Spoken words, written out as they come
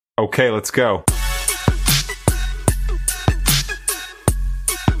Okay, let's go.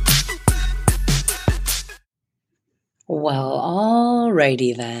 Well,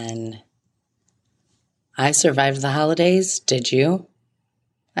 alrighty then. I survived the holidays, did you?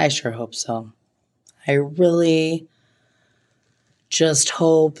 I sure hope so. I really just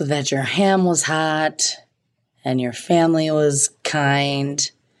hope that your ham was hot and your family was kind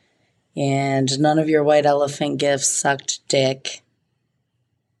and none of your white elephant gifts sucked dick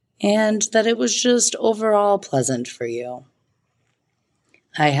and that it was just overall pleasant for you.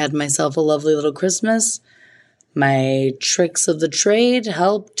 I had myself a lovely little Christmas. My tricks of the trade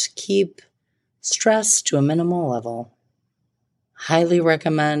helped keep stress to a minimal level. Highly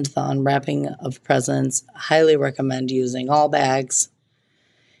recommend the unwrapping of presents. Highly recommend using all bags.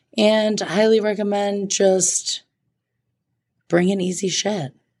 And highly recommend just bringing easy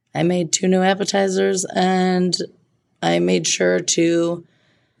shit. I made 2 new appetizers and I made sure to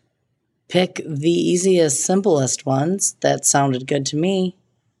pick the easiest, simplest ones that sounded good to me.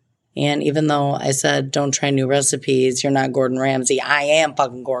 And even though I said, don't try new recipes, you're not Gordon Ramsay, I am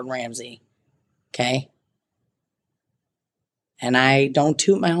fucking Gordon Ramsay. Okay? And I don't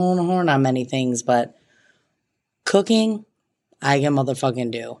toot my own horn on many things, but cooking, I can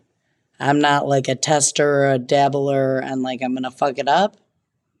motherfucking do. I'm not like a tester or a dabbler and like I'm going to fuck it up.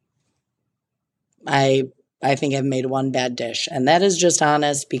 I think I've made one bad dish. And that is just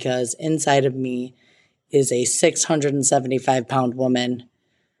honest because inside of me is a 675-pound woman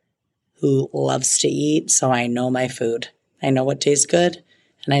who loves to eat, so I know my food. I know what tastes good,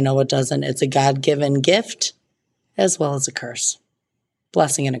 and I know what doesn't. It's a God-given gift, as well as a curse.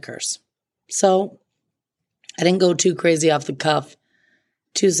 Blessing and a curse. So, I didn't go too crazy off the cuff.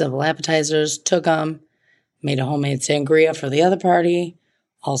 2 simple appetizers, took them, made a homemade sangria for the other party.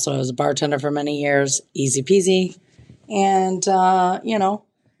 Also, I was a bartender for many years, easy peasy. And,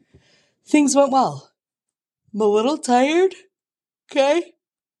 things went well. I'm a little tired, okay?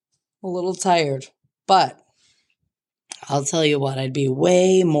 A little tired, but I'll tell you what, I'd be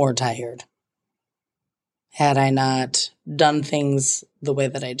way more tired had I not done things the way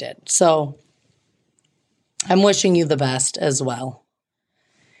that I did. So I'm wishing you the best as well.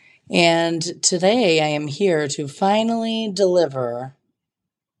 And today I am here to finally deliver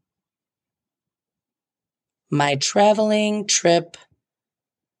my traveling trip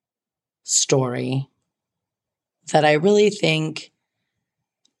story that I really think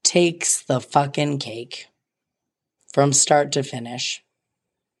takes the fucking cake from start to finish.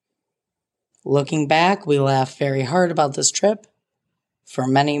 Looking back, we laugh very hard about this trip for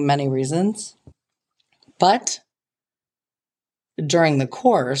many, many reasons. But during the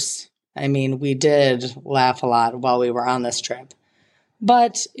course, we did laugh a lot while we were on this trip.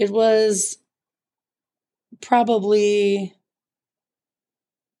 But it was probably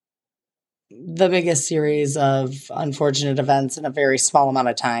the biggest series of unfortunate events in a very small amount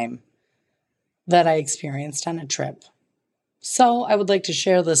of time that I experienced on a trip. So I would like to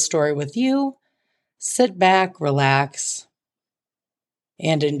share this story with you. Sit back, relax,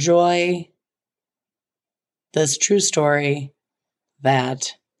 and enjoy this true story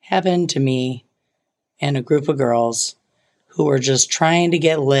that happened to me and a group of girls who were just trying to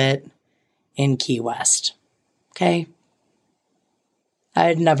get lit in Key West. Okay? I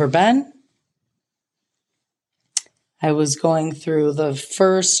had never been. I was going through the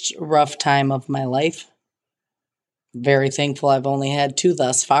first rough time of my life. Very thankful I've only had 2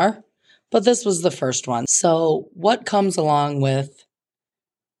 thus far, but this was the first one. So what comes along with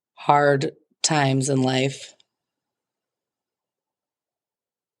hard times in life?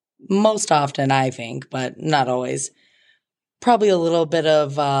 Most often, I think, but not always. Probably a little bit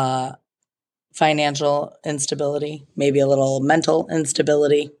of financial instability, maybe a little mental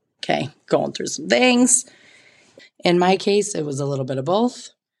instability. Okay, going through some things. In my case, it was a little bit of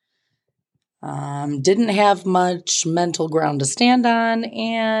both. Didn't have much mental ground to stand on,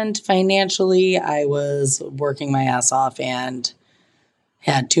 and financially, I was working my ass off and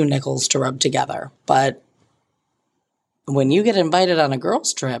had 2 nickels to rub together. But when you get invited on a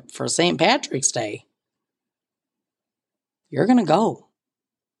girls' trip for St. Patrick's Day, you're going to go.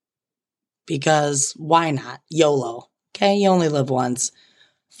 Because why not? YOLO. Okay, you only live once.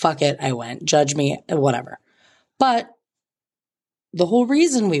 Fuck it, I went. Judge me, whatever. But the whole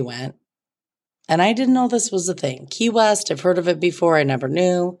reason we went, and I didn't know this was a thing. Key West, I've heard of it before, I never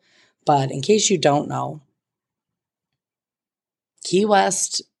knew. But in case you don't know, Key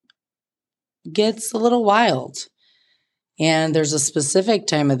West gets a little wild. And there's a specific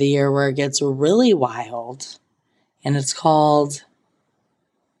time of the year where it gets really wild. And it's called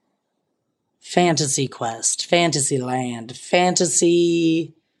Fantasy Quest, Fantasyland,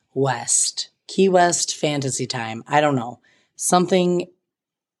 Fantasy West. Key West fantasy time. I don't know. Something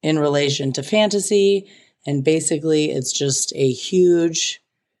in relation to fantasy. And basically, it's just a huge,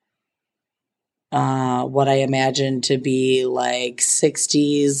 what I imagine to be like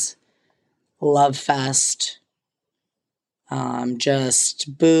 60s love fest.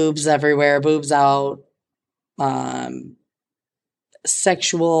 Just boobs everywhere, boobs out,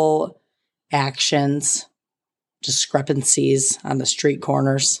 sexual actions, discrepancies on the street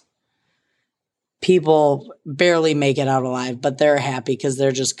corners. People barely make it out alive, but they're happy because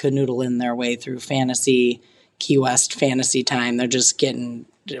they're just canoodling their way through Key West fantasy time. They're just getting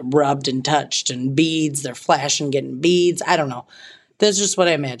rubbed and touched and beads. They're flashing, getting beads. I don't know. That's just what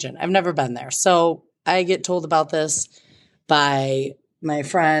I imagine. I've never been there. So I get told about this by my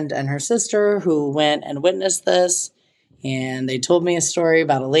friend and her sister who went and witnessed this. And they told me a story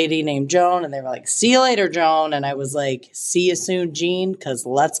about a lady named Joan. And they were like, see you later, Joan. And I was like, see you soon, Jean, because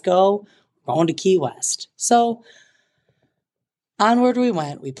let's go. We're going to Key West. So onward we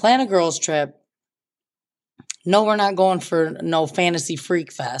went. We plan a girls' trip. No, we're not going for no fantasy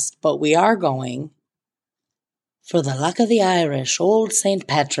freak fest, but we are going for the luck of the Irish, old St.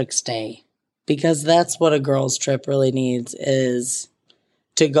 Patrick's Day. Because that's what a girls' trip really needs, is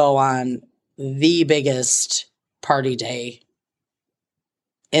to go on the biggest party day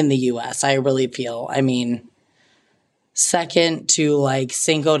in the U.S. I really feel. I mean, second to like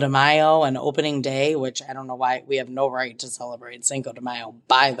Cinco de Mayo and opening day, which I don't know why we have no right to celebrate Cinco de Mayo,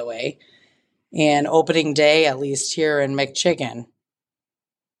 by the way. And opening day, at least here in McChicken,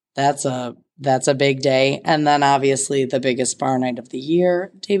 that's a big day. And then obviously the biggest bar night of the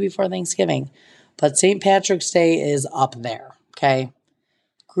year, day before Thanksgiving. But St. Patrick's Day is up there, okay?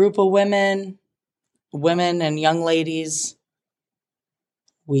 Group of women and young ladies,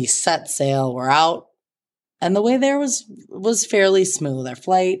 we set sail, we're out. And the way there was fairly smooth. Our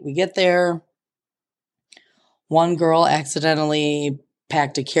flight, we get there. One girl accidentally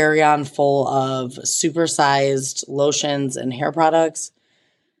packed a carry-on full of supersized lotions and hair products.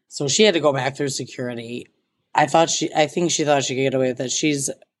 So she had to go back through security. I think she thought she could get away with it. She's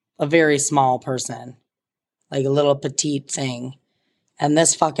a very small person, like a little petite thing. And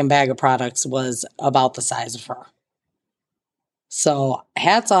this fucking bag of products was about the size of her. So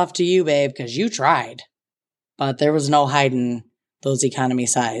hats off to you, babe, because you tried. But there was no hiding those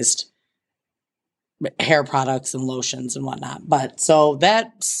economy-sized hair products and lotions and whatnot. But so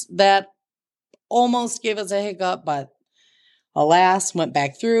that almost gave us a hiccup, but alas, went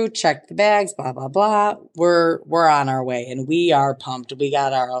back through, checked the bags, blah, blah, blah. We're on our way, and we are pumped. We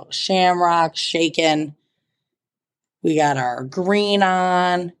got our shamrock shaking. We got our green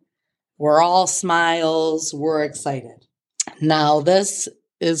on. We're all smiles. We're excited. Now, this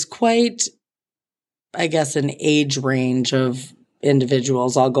is quite, I guess, an age range of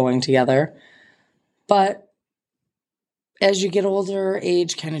individuals all going together. But as you get older,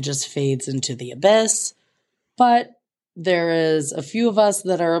 age kind of just fades into the abyss. But there is a few of us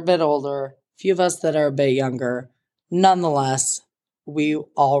that are a bit older, a few of us that are a bit younger. Nonetheless, we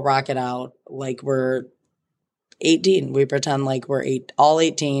all rock it out like we're 18. We pretend like we're all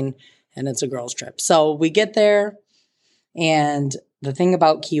 18 and it's a girls' trip. So we get there, and the thing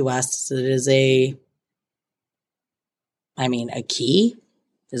about Key West is it is a key?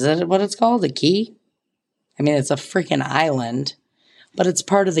 Is that what it's called? A key? I mean, it's a freaking island, but it's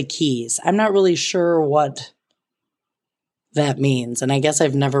part of the Keys. I'm not really sure what that means, and I guess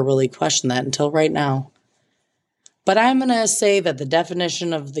I've never really questioned that until right now. But I'm going to say that the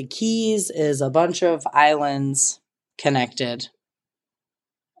definition of the Keys is a bunch of islands connected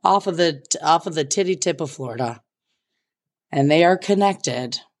off of the titty tip of Florida. And they are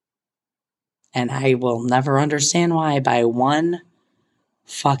connected, and I will never understand why, by one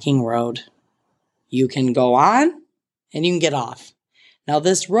fucking road. You can go on and you can get off. Now,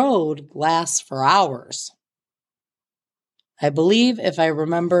 this road lasts for hours. I believe, if I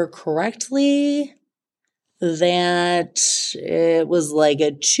remember correctly, that it was like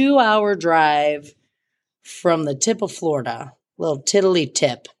a 2-hour drive from the tip of Florida, little tiddly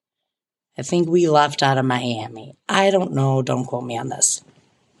tip. I think we left out of Miami. I don't know. Don't quote me on this.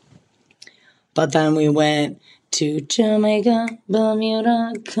 But then we went to Jamaica,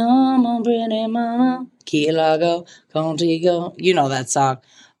 Bermuda, come on, pretty mama, Key Largo, Montego. You know that song.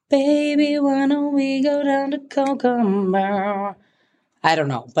 Baby, why don't we go down to Kokomo? I don't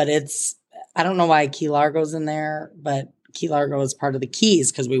know, but I don't know why Key Largo's in there, but Key Largo is part of the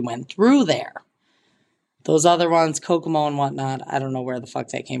Keys because we went through there. Those other ones, Kokomo and whatnot, I don't know where the fuck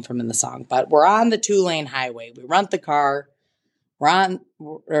that came from in the song, but we're on the 2-lane highway. We rent the car.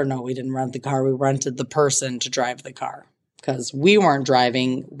 We didn't rent the car. We rented the person to drive the car. because we weren't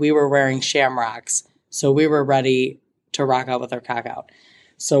driving. We were wearing shamrocks. So we were ready to rock out with our cock out.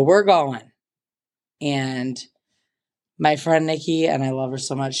 So we're going. And my friend Nikki, and I love her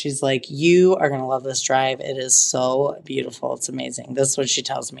so much, she's like, you are going to love this drive. It is so beautiful. It's amazing. This is what she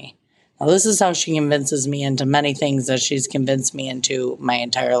tells me. Now, this is how she convinces me into many things that she's convinced me into my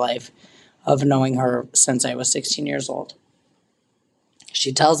entire life of knowing her since I was 16 years old.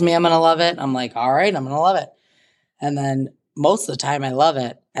 She tells me I'm going to love it. I'm like, all right, I'm going to love it. And then most of the time I love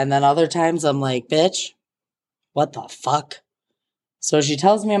it. And then other times I'm like, bitch, what the fuck? So she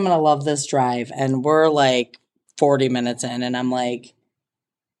tells me I'm going to love this drive. And we're like 40 minutes in. And I'm like,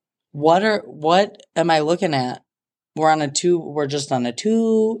 what am I looking at? We're just on a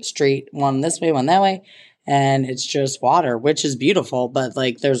 2 street, one this way, one that way. And it's just water, which is beautiful. But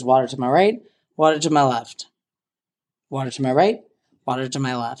like there's water to my right, water to my left, water to my right, water to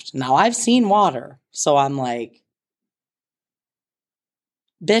my left. Now I've seen water. So I'm like,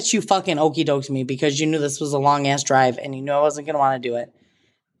 bitch, you fucking okie doked me because you knew this was a long ass drive and you knew I wasn't going to want to do it.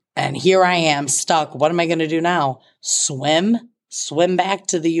 And here I am stuck. What am I going to do now? Swim back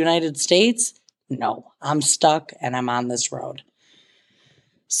to the United States? No, I'm stuck and I'm on this road.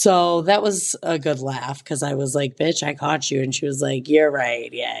 So that was a good laugh because I was like, bitch, I caught you. And she was like, you're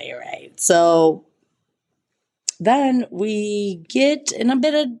right. Yeah, you're right. So then we get in a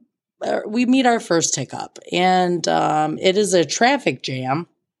bit of, we meet our first hiccup and it is a traffic jam.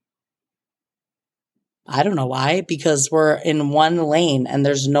 I don't know why, because we're in one lane and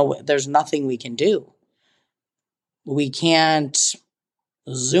there's nothing we can do. We can't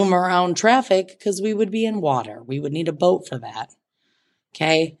zoom around traffic because we would be in water. We would need a boat for that.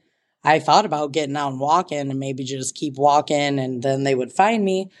 Okay. I thought about getting out and walking and maybe just keep walking and then they would find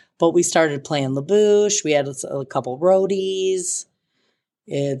me. But we started playing La Bouche. We had a couple roadies.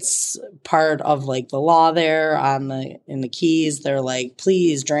 It's part of like the law there in the Keys. They're like,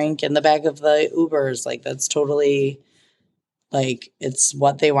 please drink in the back of the Ubers. Like that's totally like, it's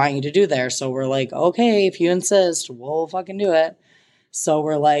what they want you to do there. So we're like, okay, if you insist, we'll fucking do it. So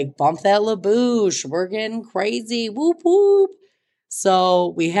we're like, bump that La Bouche. We're getting crazy. Whoop, whoop.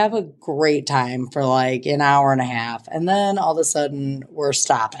 So we have a great time for like an hour and a half. And then all of a sudden we're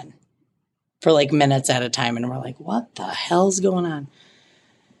stopping for like minutes at a time. And we're like, what the hell's going on?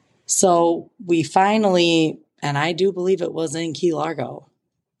 So we finally, and I do believe it was in Key Largo.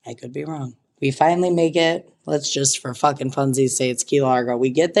 I could be wrong. We finally make it. Let's just for fucking funsies say it's Key Largo.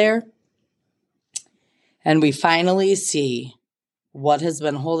 We get there and we finally see what has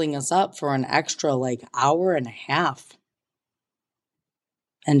been holding us up for an extra like hour and a half.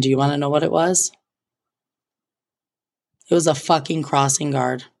 And do you want to know what it was? It was a fucking crossing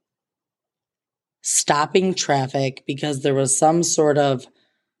guard stopping traffic because there was some sort of,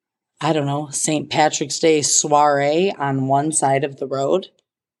 I don't know, St. Patrick's Day soiree on one side of the road,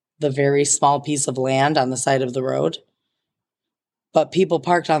 the very small piece of land on the side of the road. But people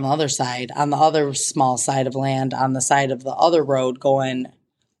parked on the other side, on the other small side of land, on the side of the other road going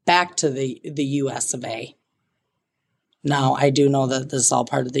back to the US of A. Now, I do know that this is all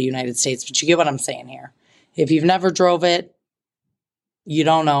part of the United States, but you get what I'm saying here. If you've never drove it, you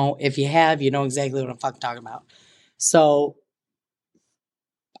don't know. If you have, you know exactly what I'm fucking talking about. So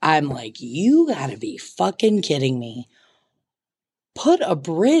I'm like, you gotta be fucking kidding me. Put a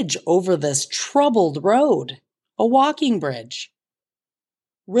bridge over this troubled road. A walking bridge.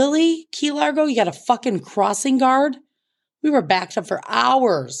 Really? Key Largo, you got a fucking crossing guard? We were backed up for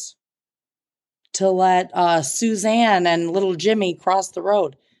hours to let Suzanne and little Jimmy cross the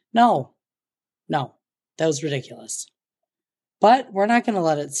road. No, that was ridiculous. But we're not going to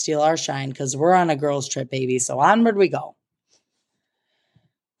let it steal our shine because we're on a girls' trip, baby. So onward we go.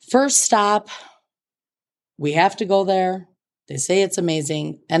 First stop, we have to go there. They say it's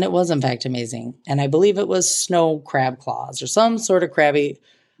amazing, and it was in fact amazing. And I believe it was snow crab claws or some sort of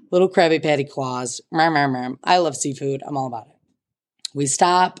little Krabby Patty claws. I love seafood. I'm all about it. We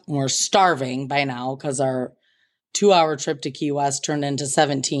stop and we're starving by now because our 2-hour trip to Key West turned into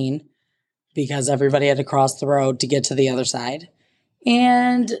 17 because everybody had to cross the road to get to the other side.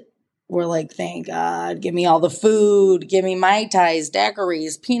 And we're like, thank God, give me all the food, give me Mai Tais,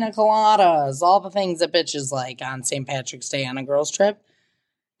 daiquiris, pina coladas, all the things that bitches like on St. Patrick's Day on a girls' trip.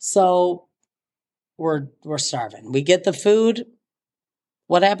 So we're starving. We get the food.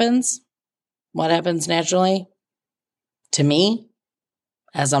 What happens? What happens naturally? To me,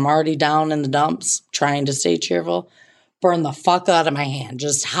 as I'm already down in the dumps, trying to stay cheerful, burn the fuck out of my hand.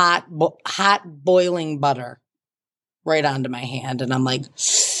 Just hot boiling butter right onto my hand. And I'm like,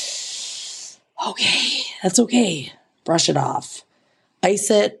 okay, that's okay. Brush it off. Ice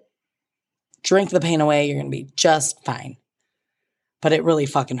it. Drink the pain away. You're going to be just fine. But it really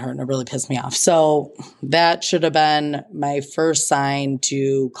fucking hurt and it really pissed me off. So that should have been my first sign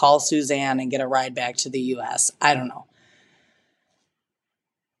to call Suzanne and get a ride back to the US. I don't know.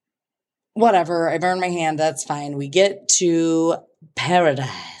 Whatever. I burned my hand. That's fine. We get to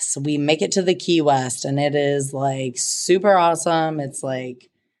paradise. We make it to the Key West and it is like super awesome. It's like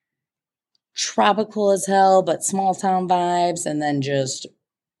tropical as hell, but small town vibes. And then just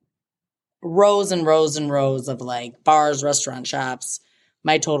rows and rows and rows of like bars, restaurant shops,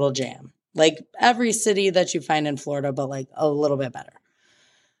 my total jam. Like every city that you find in Florida, but like a little bit better.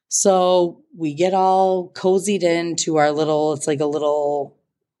 So we get all cozied into our little, it's like a little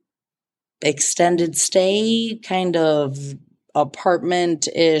extended stay kind of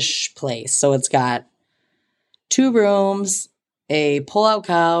apartment-ish place. So it's got 2 rooms, a pull-out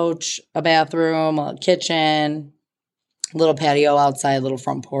couch, a bathroom, a kitchen, little patio outside, little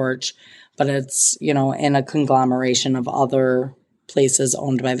front porch. But it's, you know, in a conglomeration of other places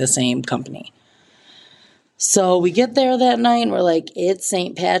owned by the same company. So we get there that night and we're like, it's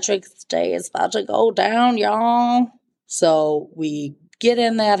St. Patrick's Day. It's about to go down, y'all. So we get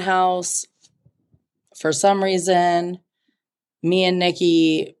in that house. For some reason, me and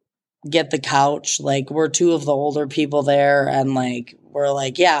Nikki get the couch. Like, we're 2 of the older people there. And like, we're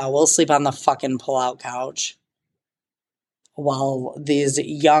like, yeah, we'll sleep on the fucking pull-out couch. While these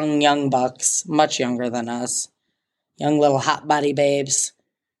young bucks, much younger than us, young little hot body babes,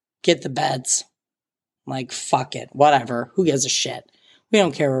 get the beds. Like, fuck it, whatever. Who gives a shit? We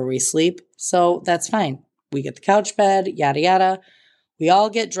don't care where we sleep, so that's fine. We get the couch bed, yada, yada. We all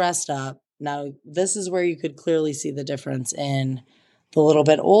get dressed up. Now, this is where you could clearly see the difference in the little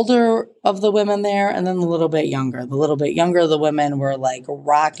bit older of the women there and then the little bit younger. The little bit younger of the women were like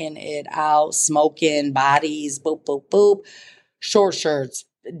rocking it out, smoking bodies, boop, boop, boop, short shirts,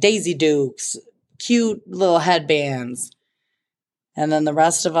 Daisy Dukes, cute little headbands. And then the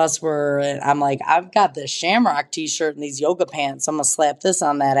rest of us were, I'm like, I've got this Shamrock t-shirt and these yoga pants. I'm going to slap this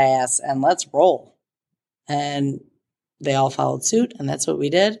on that ass and let's roll. And they all followed suit and that's what we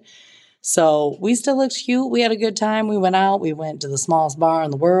did. So we still looked cute. We had a good time. We went out. We went to the smallest bar in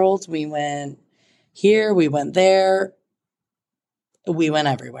the world. We went here. We went there. We went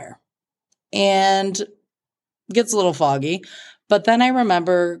everywhere. And it gets a little foggy. But then I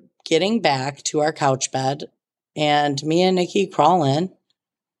remember getting back to our couch bed and me and Nikki crawl in.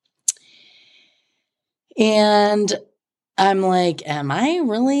 And I'm like, am I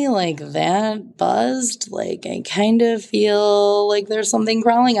really like that buzzed? Like, I kind of feel like there's something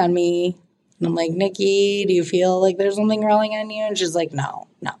crawling on me. And I'm like, Nikki, do you feel like there's something crawling on you? And she's like, no,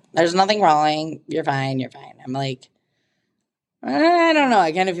 there's nothing crawling. You're fine. I'm like, I don't know.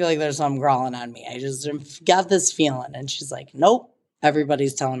 I kind of feel like there's something crawling on me. I just got this feeling. And she's like, nope.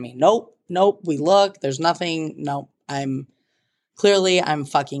 Everybody's telling me, nope. We look, there's nothing. Nope. I'm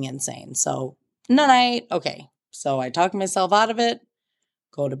fucking insane. So, night. Okay. So I talk myself out of it,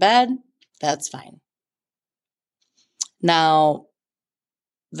 go to bed, that's fine. Now,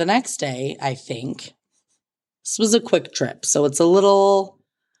 the next day, I think, this was a quick trip, so it's a little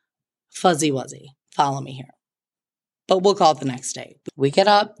fuzzy-wuzzy. Follow me here. But we'll call it the next day. We get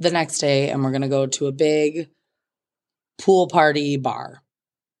up the next day, and we're going to go to a big pool party bar.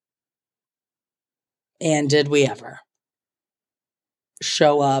 And did we ever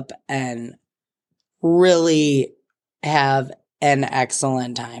show up and really have an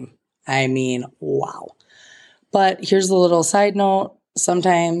excellent time. I mean, wow. But here's a little side note.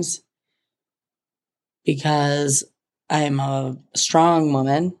 Sometimes, because I'm a strong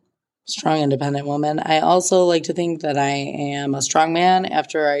woman, strong independent woman, I also like to think that I am a strong man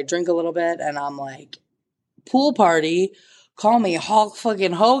after I drink a little bit and I'm like, pool party, call me Hulk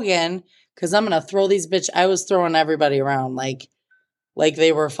fucking Hogan, because I'm going to throw these bitch. I was throwing everybody around like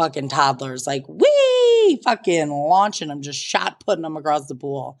they were fucking toddlers, like, wee, fucking launching them, just shot putting them across the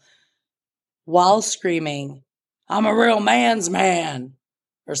pool while screaming, I'm a real man's man,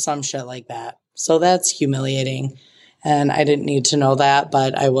 or some shit like that. So that's humiliating. And I didn't need to know that,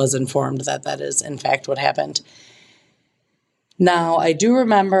 but I was informed that that is, in fact, what happened. Now, I do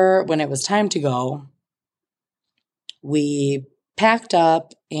remember when it was time to go, we packed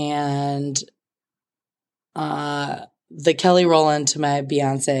up and the Kelly Rowland to my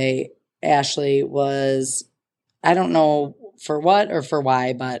Beyonce, Ashley, was, I don't know for what or for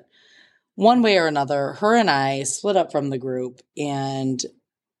why, but one way or another, her and I split up from the group and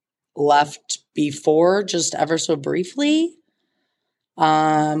left before just ever so briefly.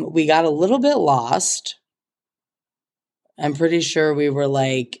 We got a little bit lost. I'm pretty sure we were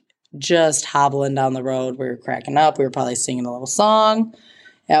like just hobbling down the road. We were cracking up. We were probably singing a little song.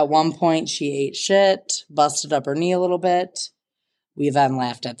 At one point, she ate shit, busted up her knee a little bit. We then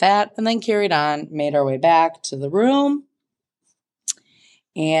laughed at that and then carried on, made our way back to the room.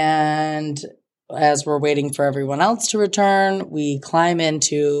 And as we're waiting for everyone else to return, we climb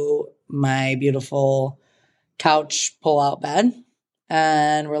into my beautiful couch pull-out bed.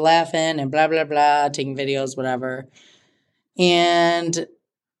 And we're laughing and blah, blah, blah, taking videos, whatever. And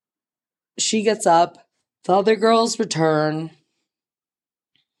she gets up. The other girls return.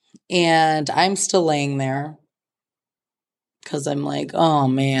 And I'm still laying there. Because I'm like, oh,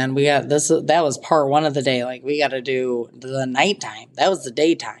 man, we got this. That was part one of the day. Like, we got to do the nighttime. That was the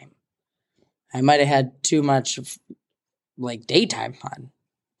daytime. I might have had too much, like, daytime fun.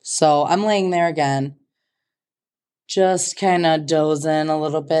 So I'm laying there again, just kind of dozing a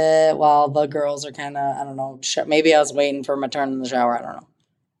little bit while the girls are kind of, I don't know, maybe I was waiting for my turn in the shower. I don't know.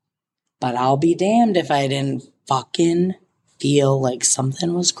 But I'll be damned if I didn't fucking feel like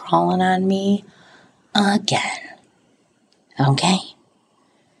something was crawling on me again. Okay?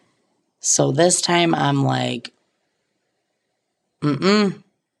 So this time I'm like, I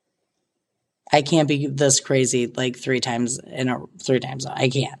can't be this crazy like three times. I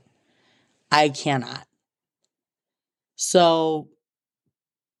can't. I cannot. So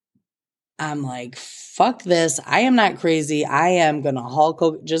I'm like, fuck this. I am not crazy. I am going to Hulk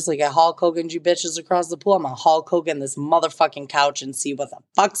Hogan, just like I Hulk Hogan you bitches across the pool. I'm going to Hulk Hogan this motherfucking couch and see what the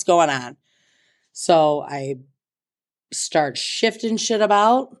fuck's going on. So I start shifting shit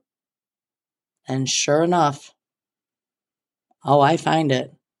about. And sure enough, I find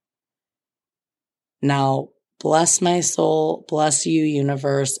it. Now, bless my soul, bless you,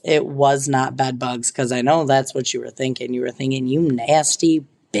 universe. It was not bed bugs, because I know that's what you were thinking. You were thinking, you nasty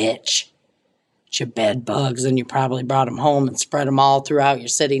bitch. It's your bed bugs, and you probably brought them home and spread them all throughout your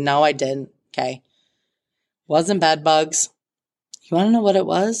city. No, I didn't. Okay. Wasn't bed bugs. You want to know what it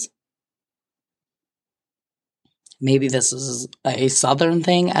was? Maybe this is a southern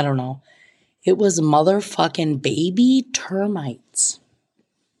thing. I don't know. It was motherfucking baby termites.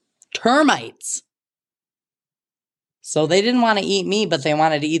 Termites. So they didn't want to eat me, but they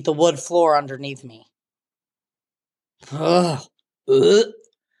wanted to eat the wood floor underneath me. Ugh. Ugh.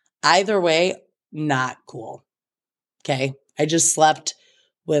 Either way, not cool. Okay. I just slept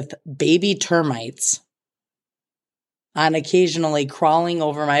with baby termites on occasionally crawling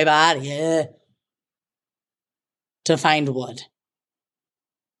over my body to find wood.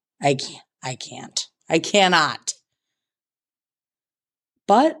 I can't. I cannot.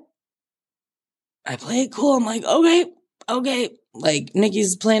 But I play it cool. I'm like, okay. Like,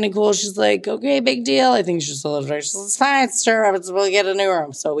 Nikki's playing it cool. She's like, okay, big deal. I think she still lives there. She's like, it's fine, sir. We'll get a new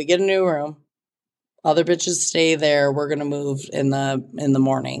room. So we get a new room. Other bitches stay there. We're going to move in the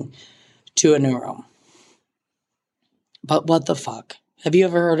morning to a new room. But what the fuck? Have you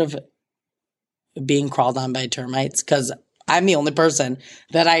ever heard of being crawled on by termites? Because I'm the only person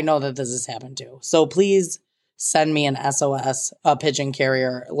that I know that this has happened to. So please send me an SOS, a pigeon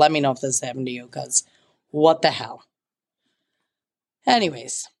carrier. Let me know if this happened to you, because what the hell?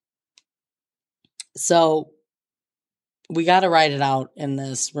 Anyways, so we got to ride it out in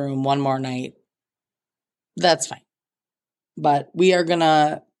this room one more night. That's fine. But we are going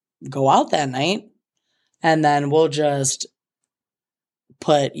to go out that night, and then we'll just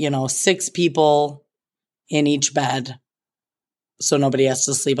put, 6 people in each bed so nobody has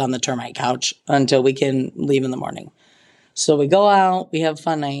to sleep on the termite couch until we can leave in the morning. So we go out, we have a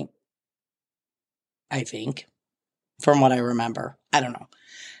fun night, I think, from what I remember. I don't know.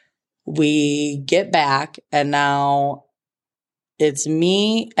 We get back, and now it's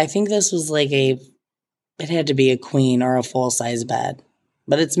me. I think this was like it had to be a queen or a full-size bed.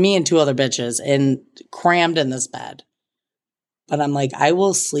 But it's me and 2 other bitches and crammed in this bed. But I'm like, I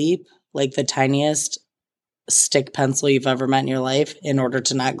will sleep like the tiniest stick pencil you've ever met in your life in order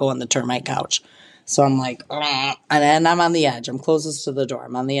to not go on the termite couch. So I'm like, and I'm on the edge. I'm closest to the door.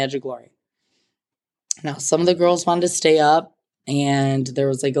 I'm on the edge of glory. Now, some of the girls wanted to stay up, and there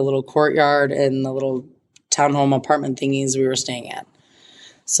was like a little courtyard and the little townhome apartment thingies we were staying at.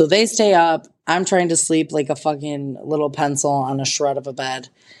 So they stay up. I'm trying to sleep like a fucking little pencil on a shred of a bed.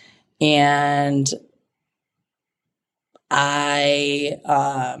 And I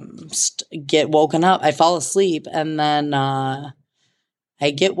get woken up. I fall asleep, and then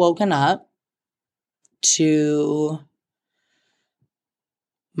I get woken up to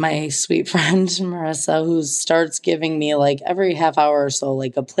my sweet friend Marissa, who starts giving me like every half hour or so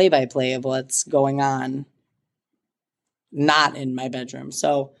like a play-by-play of what's going on, not in my bedroom.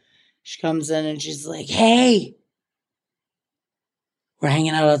 So she comes in and she's like, hey, we're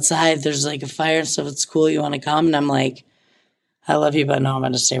hanging out outside. There's like a fire and stuff. It's cool. You want to come? And I'm like, I love you, but no, I'm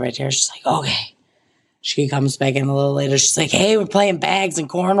going to stay right here. She's like, okay. She comes back in a little later. She's like, hey, we're playing bags and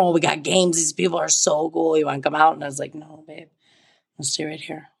cornhole. We got games. These people are so cool. You want to come out? And I was like, no, babe. I'll stay right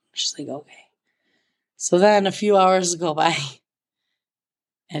here. She's like, okay. So then a few hours go by.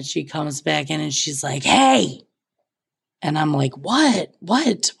 And she comes back in and she's like, hey. And I'm like, what?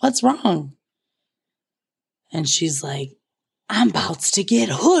 What's wrong? And she's like, I'm about to get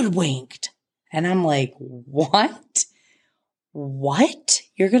hoodwinked. And I'm like, what? What?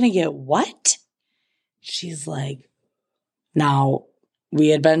 You're going to get what? She's like, now, we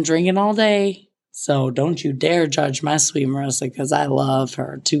had been drinking all day, so don't you dare judge my sweet Marissa because I love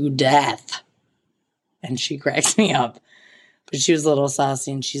her to death. And she cracks me up. But she was a little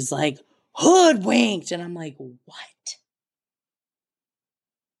saucy and she's like, hoodwinked. And I'm like, what?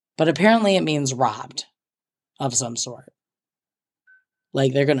 But apparently it means robbed of some sort.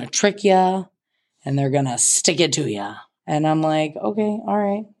 Like they're going to trick you and they're going to stick it to you. And I'm like, okay, all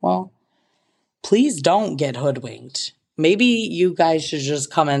right, well, please don't get hoodwinked. Maybe you guys should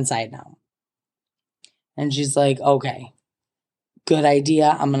just come inside now. And she's like, okay, good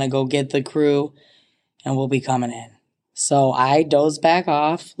idea. I'm going to go get the crew and we'll be coming in. So I doze back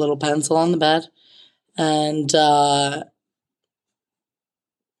off, little pencil on the bed. And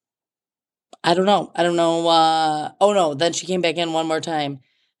I don't know. Oh, no. Then she came back in one more time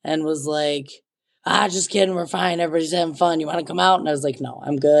and was like, just kidding. We're fine. Everybody's having fun. You want to come out? And I was like, no,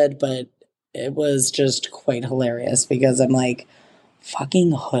 I'm good. But it was just quite hilarious because I'm like,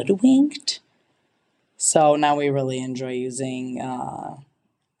 fucking hoodwinked? So now we really enjoy using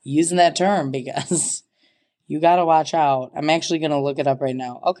that term because you got to watch out. I'm actually going to look it up right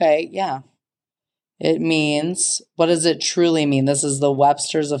now. Okay, yeah. It means, what does it truly mean? This is the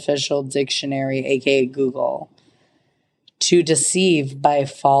Webster's official dictionary, aka Google. To deceive by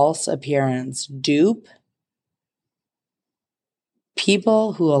false appearance, dupe.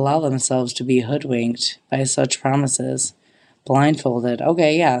 People who allow themselves to be hoodwinked by such promises, blindfolded.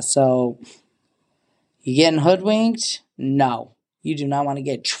 Okay, yeah, so you getting hoodwinked? No, you do not want to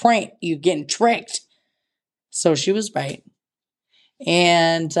get tricked. You're getting tricked. So she was right.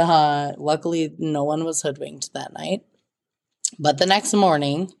 And luckily, no one was hoodwinked that night. But the next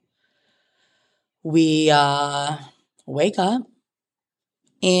morning, we wake up,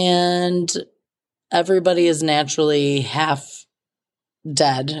 and everybody is naturally half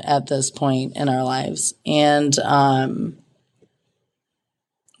dead at this point in our lives. And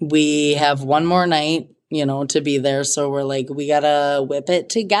we have one more night, to be there. So we're like, we got to whip it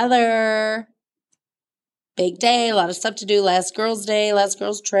together. Big day, a lot of stuff to do. Last girls' day, last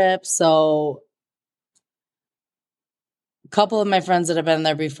girls' trip. So a couple of my friends that have been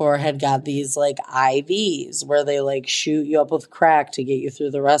there before had got these like IVs where they like shoot you up with crack to get you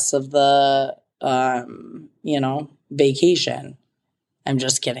through the rest of the, vacation. I'm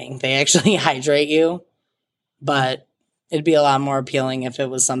just kidding. They actually hydrate you, but it'd be a lot more appealing if it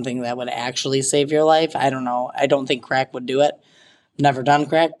was something that would actually save your life. I don't know. I don't think crack would do it. Never done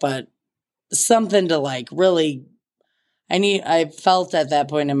crack, but something to like really, I felt at that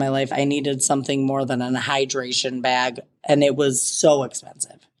point in my life, I needed something more than a hydration bag, and it was so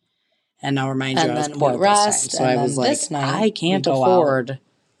expensive. And now remind you, I was poor this time. So I was like, I can't afford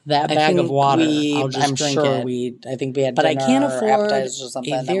that bag of water. I'll just drink it. I think we had dinner, but I can't afford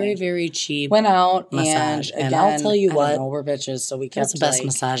a very, very cheap went out massage. And I'll tell you what, we're bitches, so we kept the best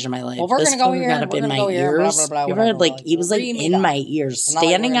massage of my life. Well, we're gonna go here. Got up in my ears. You ever had like it was like in my ears,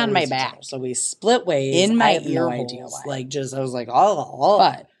 standing on my back. So we split ways in my ear holes. Like just, I was like, oh,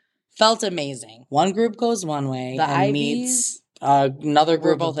 but felt amazing. One group goes one way and meets another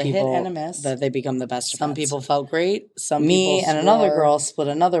group of people that they become the best of friends. Some people felt great. Me and another girl split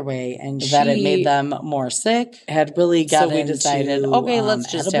another way, and that it made them more sick. Had really got so we decided, okay,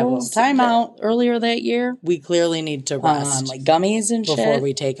 let's just have a little time out. Earlier that year, we clearly need to rest, like gummies and shit, before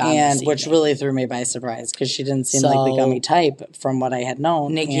we take on and which really threw me by surprise because she didn't seem like the gummy type from what I had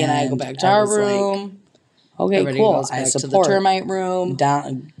known. Nikki and I go back to our room. Like, okay, cool. I support the termite room.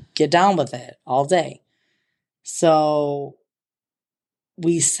 Get down with it all day. So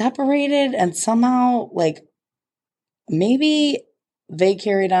we separated and somehow, like, maybe they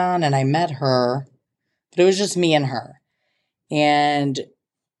carried on and I met her, but it was just me and her. And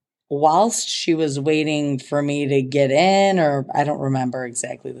whilst she was waiting for me to get in, or I don't remember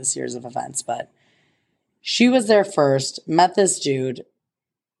exactly the series of events, but she was there first, met this dude,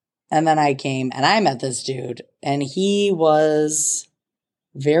 and then I came and I met this dude, and he was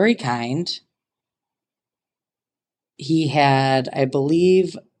very kind. He had, I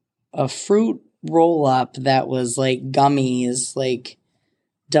believe, a fruit roll-up that was like gummies, like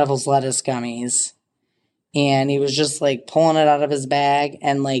devil's lettuce gummies. And he was just like pulling it out of his bag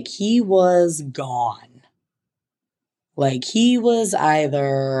and like he was gone. Like, he was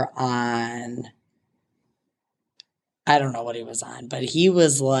either on, I don't know what he was on, but he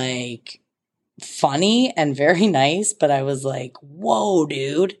was like funny and very nice. But I was like, whoa,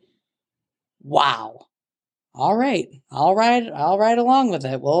 dude. Wow. All right. I'll ride along with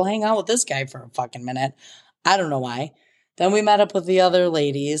it. We'll hang out with this guy for a fucking minute. I don't know why. Then we met up with the other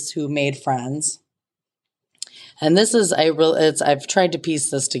ladies who made friends. And this is I've tried to piece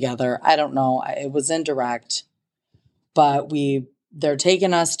this together. I don't know. It was indirect, but they're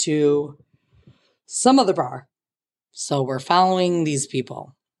taking us to some other bar. So we're following these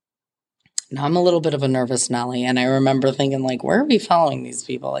people. Now I'm a little bit of a nervous Nelly, and I remember thinking, like, where are we following these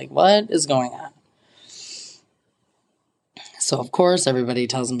people? Like, what is going on? So of course everybody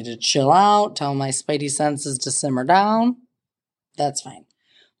tells me to chill out, tell my spidey senses to simmer down. That's fine.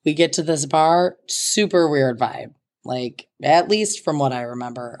 We get to this bar, super weird vibe. Like, at least from what I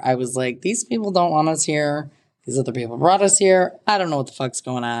remember, I was like, these people don't want us here. These other people brought us here. I don't know what the fuck's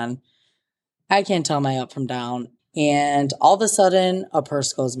going on. I can't tell my up from down. And all of a sudden, a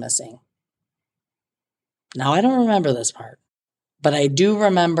purse goes missing. Now, I don't remember this part, but I do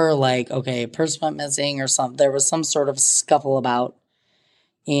remember, like, okay, purse went missing or something. There was some sort of scuffle about.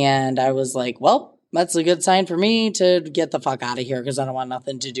 And I was like, well, that's a good sign for me to get the fuck out of here because I don't want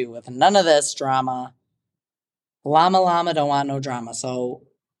nothing to do with none of this drama. Llama don't want no drama. So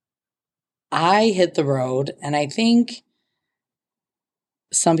I hit the road, and I think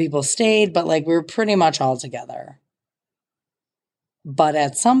some people stayed, but like we were pretty much all together. But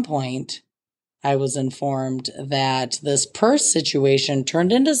at some point, I was informed that this purse situation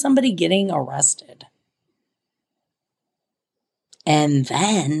turned into somebody getting arrested. And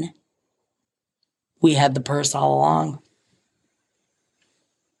then we had the purse all along.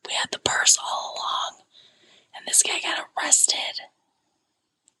 We had the purse all along. And this guy got arrested.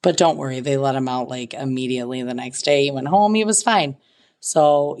 But don't worry, they let him out like immediately the next day. He went home, he was fine.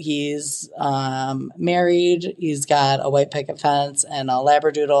 So he's married, he's got a white picket fence and a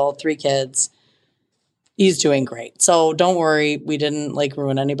Labradoodle, 3 kids. He's doing great. So don't worry, we didn't like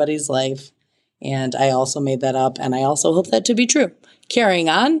ruin anybody's life. And I also made that up, and I also hope that to be true. Carrying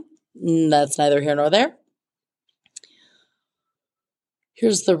on, that's neither here nor there.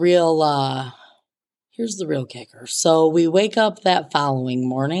 Here's the real kicker. So we wake up that following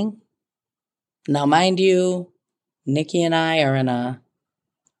morning. Now, mind you, Nikki and I are in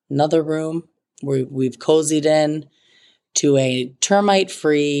another room where we've cozied in to a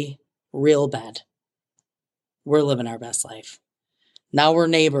termite-free real bed. We're living our best life. Now we're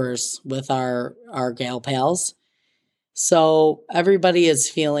neighbors with our gal pals. So everybody is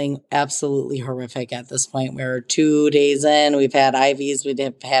feeling absolutely horrific at this point. We're 2 days in. We've had IVs.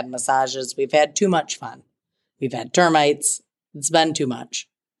 We've had massages. We've had too much fun. We've had termites. It's been too much.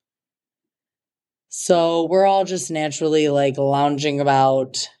 So we're all just naturally like lounging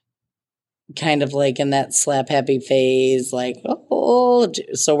about, kind of like in that slap happy phase. Like, oh,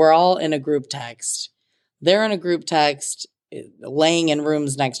 so we're all in a group text. They're in a group text, laying in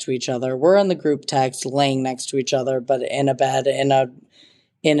rooms next to each other. We're in the group text, laying next to each other, but in a bed in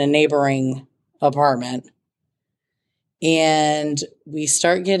a neighboring apartment. And we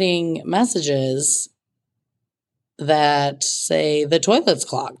start getting messages that say the toilet's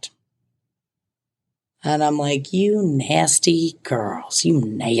clogged. And I'm like, you nasty girls, you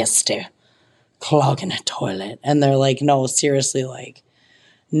nasty, clogging a toilet. And they're like, no, seriously, like,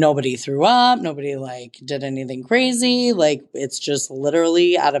 nobody threw up. Nobody, like, did anything crazy. Like, it's just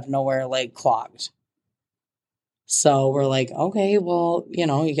literally out of nowhere, like, clogged. So we're like, okay, well,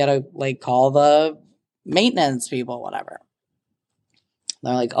 you got to, like, call the maintenance people, whatever.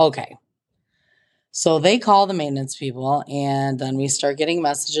 They're like, okay. So they call the maintenance people, and then we start getting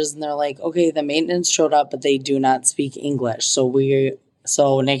messages, and they're like, okay, the maintenance showed up, but they do not speak English. So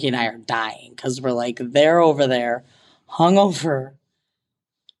Nikki and I are dying because we're like, they're over there, hungover,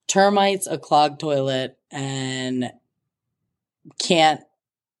 termites, a clogged toilet, and can't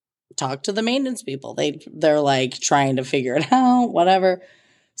talk to the maintenance people. They're like trying to figure it out, whatever.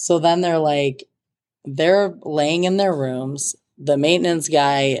 So then they're laying in their rooms. The maintenance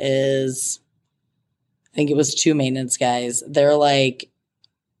guy I think it was 2 maintenance guys. They're like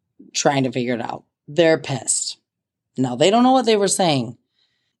trying to figure it out. They're pissed. Now, they don't know what they were saying,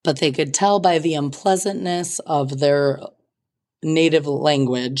 but they could tell by the unpleasantness of their native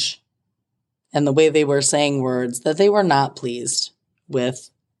language and the way they were saying words that they were not pleased with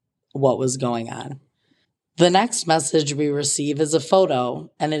what was going on. The next message we receive is a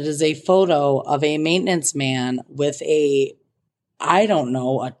photo, and it is a photo of a maintenance man with a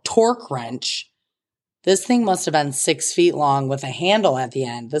torque wrench. This thing must have been 6 feet long with a handle at the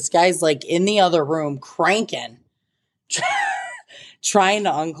end. This guy's like in the other room cranking, trying to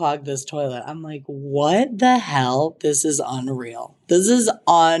unclog this toilet. I'm like, what the hell? This is unreal. This is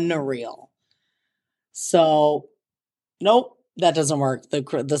unreal. So, nope, that doesn't work. The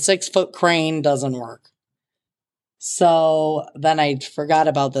 6-foot crane doesn't work. So then I forgot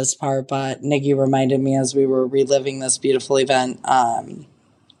about this part, but Nikki reminded me as we were reliving this beautiful event,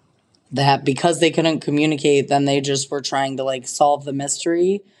 that because they couldn't communicate, then they just were trying to like solve the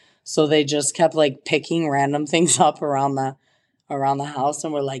mystery. So they just kept like picking random things up around the house,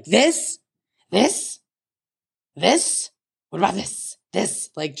 and we're like, this, what about this,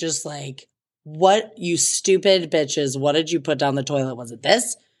 like, just like, what, you stupid bitches, what did you put down the toilet? Was it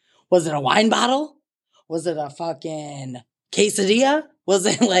this? Was it a wine bottle? Was it a fucking quesadilla? Was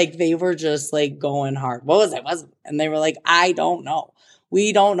it like, they were just like going hard? What was it? And they were like, I don't know.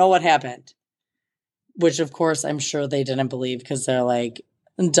 We don't know what happened. Which, of course, I'm sure they didn't believe, because they're like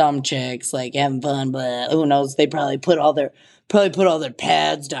dumb chicks, like having fun, but who knows? They probably put all their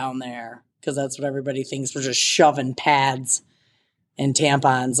pads down there, because that's what everybody thinks. We're just shoving pads and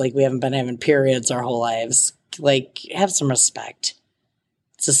tampons like we haven't been having periods our whole lives. Like, have some respect.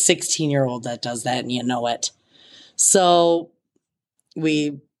 It's a 16-year-old that does that, and you know it. So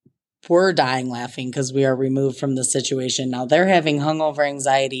we were dying laughing because we are removed from the situation. Now they're having hungover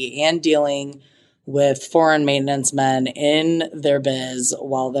anxiety and dealing with foreign maintenance men in their biz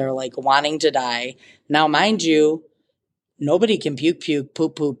while they're like wanting to die. Now, mind you, nobody can puke,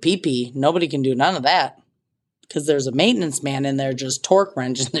 poop, pee pee. Nobody can do none of that, because there's a maintenance man in there just torque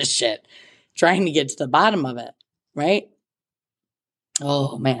wrenching this shit, trying to get to the bottom of it, right?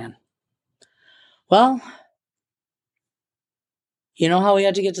 Oh, man. Well, you know how we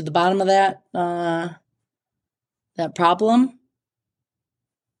had to get to the bottom of that problem?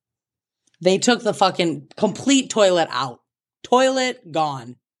 They took the fucking complete toilet out. Toilet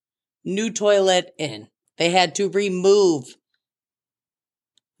gone. New toilet in. They had to remove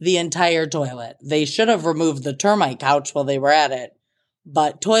the entire toilet. They should have removed the termite couch while they were at it,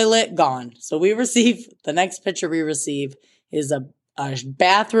 but toilet gone. So the next picture we receive is a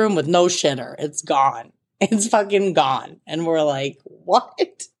bathroom with no shitter. It's gone. It's fucking gone. And we're like,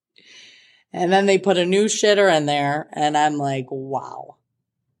 what? And then they put a new shitter in there, and I'm like, wow.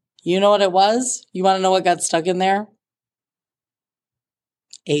 You know what it was? You want to know what got stuck in there?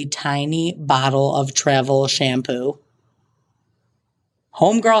 A tiny bottle of travel shampoo.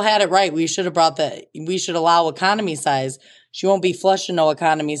 Homegirl had it right. We should allow economy size. She won't be flushing no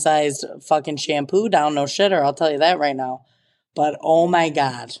economy sized fucking shampoo down no shitter. I'll tell you that right now. But oh my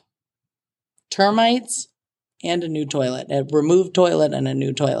God. Termites and a new toilet. A removed toilet and a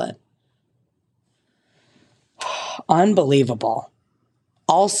new toilet. Unbelievable.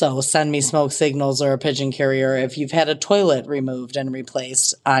 Also, send me smoke signals or a pigeon carrier if you've had a toilet removed and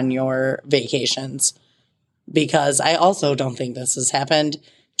replaced on your vacations, because I also don't think this has happened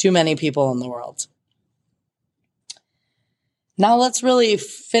to many people in the world. Now let's really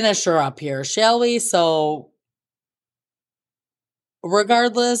finish her up here, shall we? So,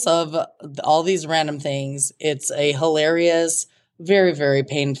 regardless of all these random things, it's a hilarious, very, very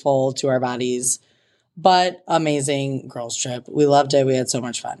painful to our bodies, but amazing girls trip. We loved it. We had so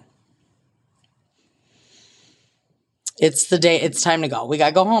much fun. It's the day. It's time to go. We got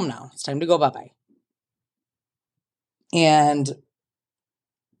to go home now. It's time to go bye-bye. And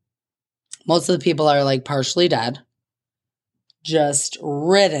most of the people are like partially dead, just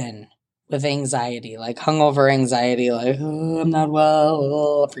ridden with anxiety, like hungover anxiety, like, oh, I'm not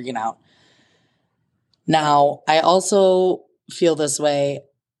well, freaking out. Now, I also feel this way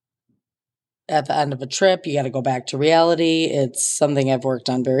at the end of a trip. You got to go back to reality. It's something I've worked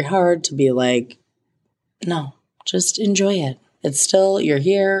on very hard to be like, no, just enjoy it. It's still, you're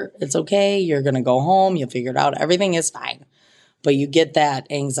here. It's okay. You're going to go home. You'll figure it out. Everything is fine. But you get that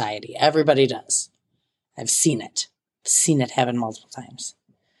anxiety. Everybody does. I've seen it. I've seen it happen multiple times.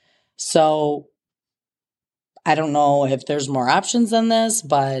 So I don't know if there's more options than this,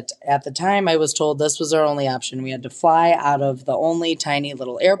 but at the time I was told this was our only option. We had to fly out of the only tiny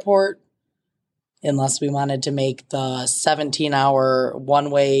little airport unless we wanted to make the 17-hour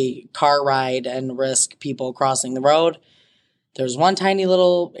one-way car ride and risk people crossing the road. There's one tiny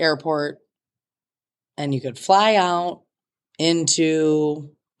little airport, and you could fly out into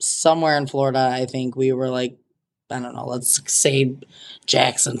somewhere in Florida. I think we were like, I don't know, let's say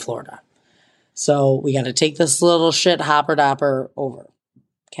Jackson, Florida. So we got to take this little shit hopper-dopper over,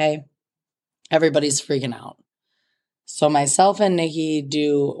 okay? Everybody's freaking out. So myself and Nikki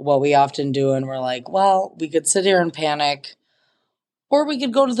do what we often do, and we're like, well, we could sit here and panic, or we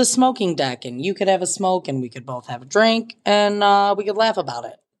could go to the smoking deck, and you could have a smoke, and we could both have a drink, and we could laugh about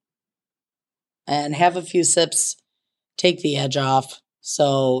it and have a few sips take the edge off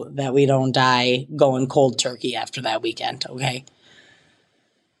so that we don't die going cold turkey after that weekend, okay?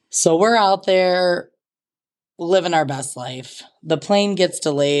 So we're out there living our best life. The plane gets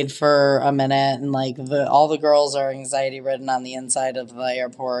delayed for a minute, and like all the girls are anxiety ridden on the inside of the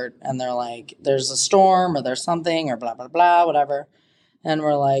airport, and they're like, there's a storm or there's something or blah, blah, blah, whatever. And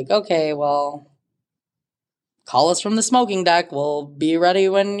we're like, okay, well, call us from the smoking deck. We'll be ready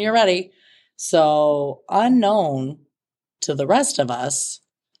when you're ready. So unknown to the rest of us,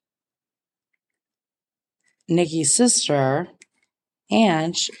 Nikki's sister,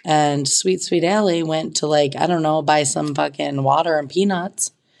 Ange, and Sweet Allie went to, like, I don't know, buy some fucking water and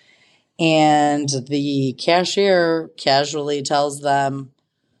peanuts. And the cashier casually tells them,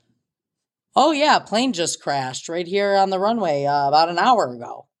 oh, yeah, plane just crashed right here on the runway about an hour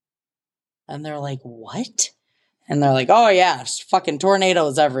ago. And they're like, what? And they're like, oh, yeah, fucking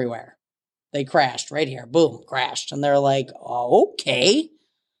tornadoes everywhere. They crashed right here. Boom, crashed. And they're like, oh, okay.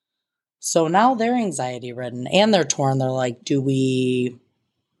 So now they're anxiety ridden and they're torn. They're like, do we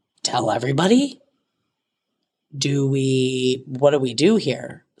tell everybody? What do we do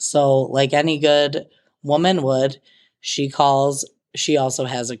here? So like any good woman would, she also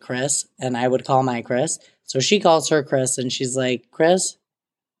has a Chris, and I would call my Chris. So she calls her Chris and she's like, Chris,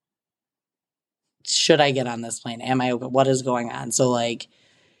 should I get on this plane? Am I okay? What is going on? So like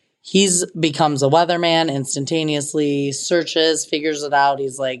he's becomes a weatherman instantaneously, searches, figures it out.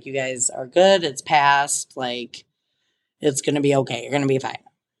 He's like, you guys are good. It's passed. Like, it's going to be okay. You're going to be fine.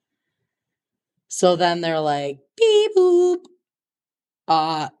 So then they're like, beep, boop.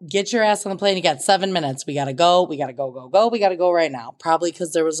 Get your ass on the plane. You got 7 minutes. We got to go. We got to go. We got to go right now. Probably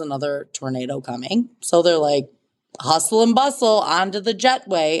because there was another tornado coming. So they're like, hustle and bustle onto the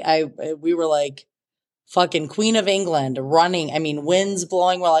jetway. We were like fucking Queen of England running. I mean, winds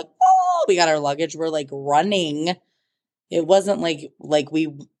blowing. We're like, oh, we got our luggage. We're like running. It wasn't like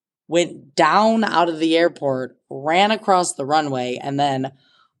we went down out of the airport, ran across the runway, and then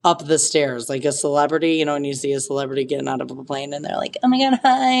up the stairs like a celebrity, you know, when you see a celebrity getting out of a plane and they're like, oh my God,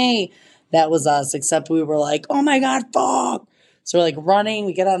 hi. That was us, except we were like, oh my God, fuck. So we're like running,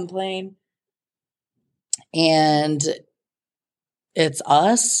 we get on the plane, and it's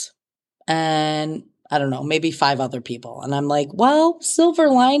us and I don't know, maybe 5 other people. And I'm like, well, silver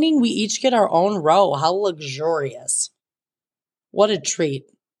lining, we each get our own row. How luxurious. What a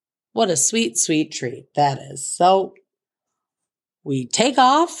treat. What a sweet, sweet treat that is. So we take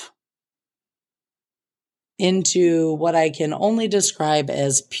off into what I can only describe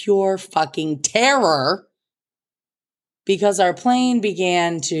as pure fucking terror because our plane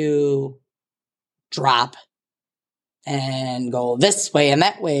began to drop and go this way and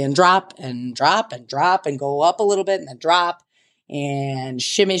that way and drop and drop and drop and go up a little bit and then drop and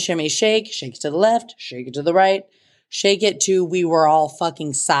shimmy, shimmy, shake it to the left, shake it to the right, shake it to we were all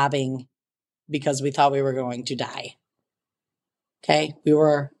fucking sobbing because we thought we were going to die. Okay? We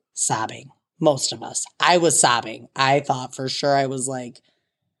were sobbing. Most of us. I was sobbing. I thought for sure I was like,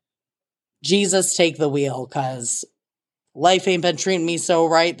 Jesus, take the wheel, because life ain't been treating me so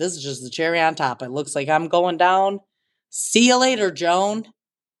right. This is just the cherry on top. It looks like I'm going down. See you later, Joan.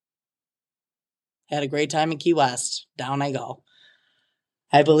 Had a great time in Key West. Down I go.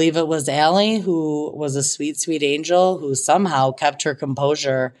 I believe it was Allie, who was a sweet, sweet angel, who somehow kept her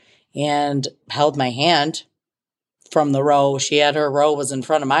composure and held my hand from the row. She had her row was in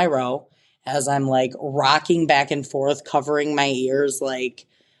front of my row as I'm like rocking back and forth, covering my ears. Like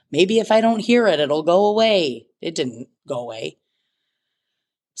maybe if I don't hear it, it'll go away. It didn't go away.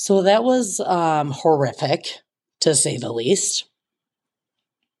 So that was horrific, to say the least.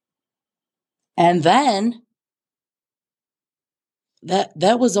 And then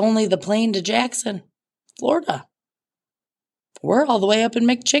that was only the plane to Jackson, Florida. We're all the way up in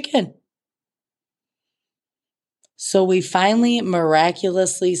McChicken. So we finally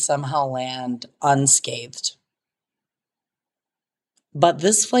miraculously somehow land unscathed. But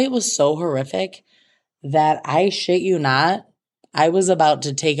this flight was so horrific that I shit you not, I was about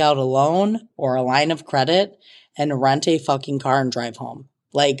to take out a loan or a line of credit and rent a fucking car and drive home.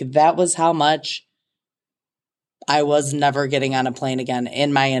 Like, that was how much I was never getting on a plane again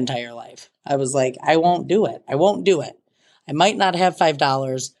in my entire life. I was like, I won't do it. I won't do it. I might not have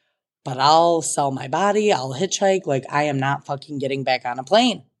 $5, but I'll sell my body. I'll hitchhike. Like, I am not fucking getting back on a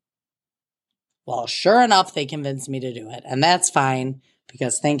plane. Well, sure enough, they convinced me to do it. And that's fine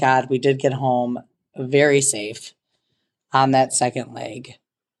because thank God we did get home very safe on that second leg.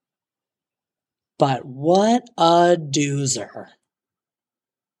 But what a doozer.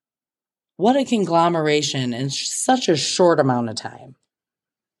 What a conglomeration in such a short amount of time.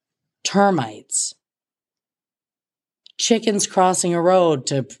 Termites. chickens crossing a road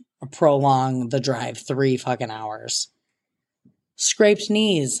to prolong the drive 3 fucking hours. Scraped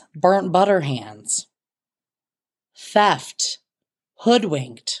knees, burnt butter hands, theft,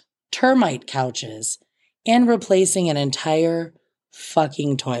 hoodwinked, termite couches, and replacing an entire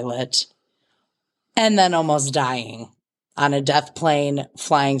fucking toilet. And then almost dying on a death plane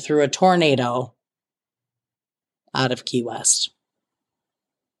flying through a tornado out of Key West.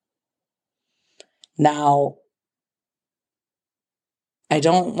 Now, I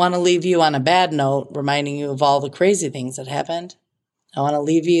don't want to leave you on a bad note, reminding you of all the crazy things that happened. I want to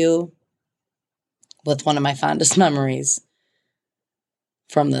leave you with one of my fondest memories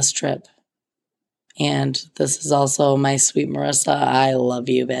from this trip. And this is also my sweet Marissa. I love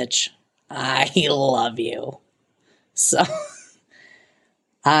you, bitch. I love you. So,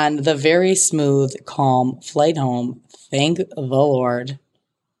 on the very smooth, calm flight home, thank the Lord,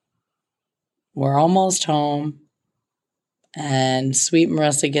 we're almost home. And sweet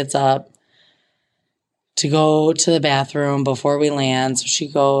Marissa gets up to go to the bathroom before we land. So she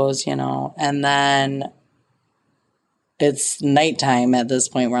goes, and then it's nighttime at this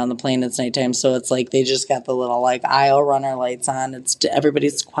point. We're on the plane. It's nighttime. So it's like they just got the little aisle runner lights on.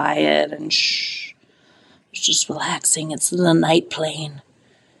 Everybody's quiet and shh. It's just relaxing. It's the night plane.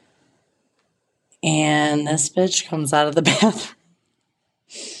 And this bitch comes out of the bathroom.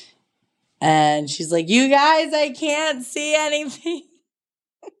 And she's like, you guys, I can't see anything.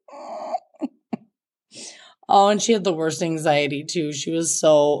 Oh, and she had the worst anxiety too. She was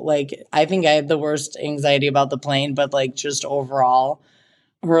so I think I had the worst anxiety about the plane, but just overall,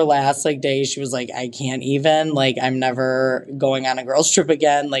 her last day, she was like, I can't even, I'm never going on a girls trip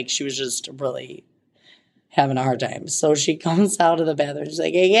again. She was just really having a hard time. So she comes out of the bathroom. She's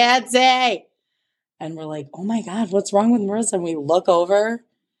like, I can't see. And we're like, oh my God, what's wrong with Marissa? And we look over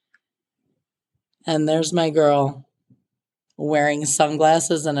and there's my girl wearing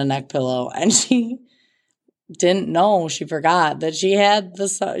sunglasses and a neck pillow. And she didn't know, she forgot that she had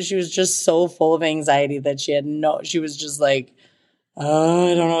she was just so full of anxiety that she was just like,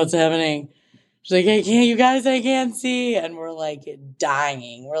 oh, I don't know what's happening. She's like, I can't see. And we're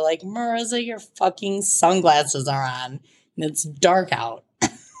dying. We're like, Marissa, your fucking sunglasses are on and it's dark out.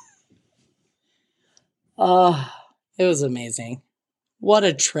 Oh, it was amazing. What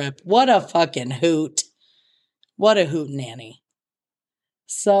a trip. What a fucking hoot. What a hoot nanny.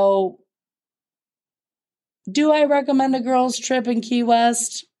 So, do I recommend a girls' trip in Key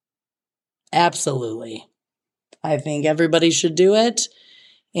West? Absolutely. I think everybody should do it.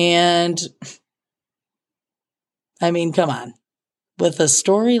 And, I mean, come on. With a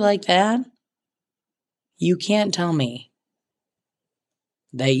story like that, you can't tell me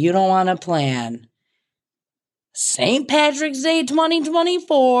that you don't want to plan St. Patrick's Day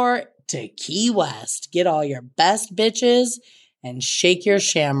 2024 to Key West. Get all your best bitches and shake your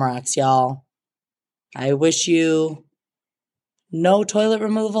shamrocks, y'all. I wish you no toilet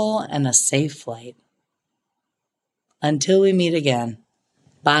removal and a safe flight. Until we meet again,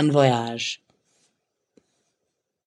 bon voyage.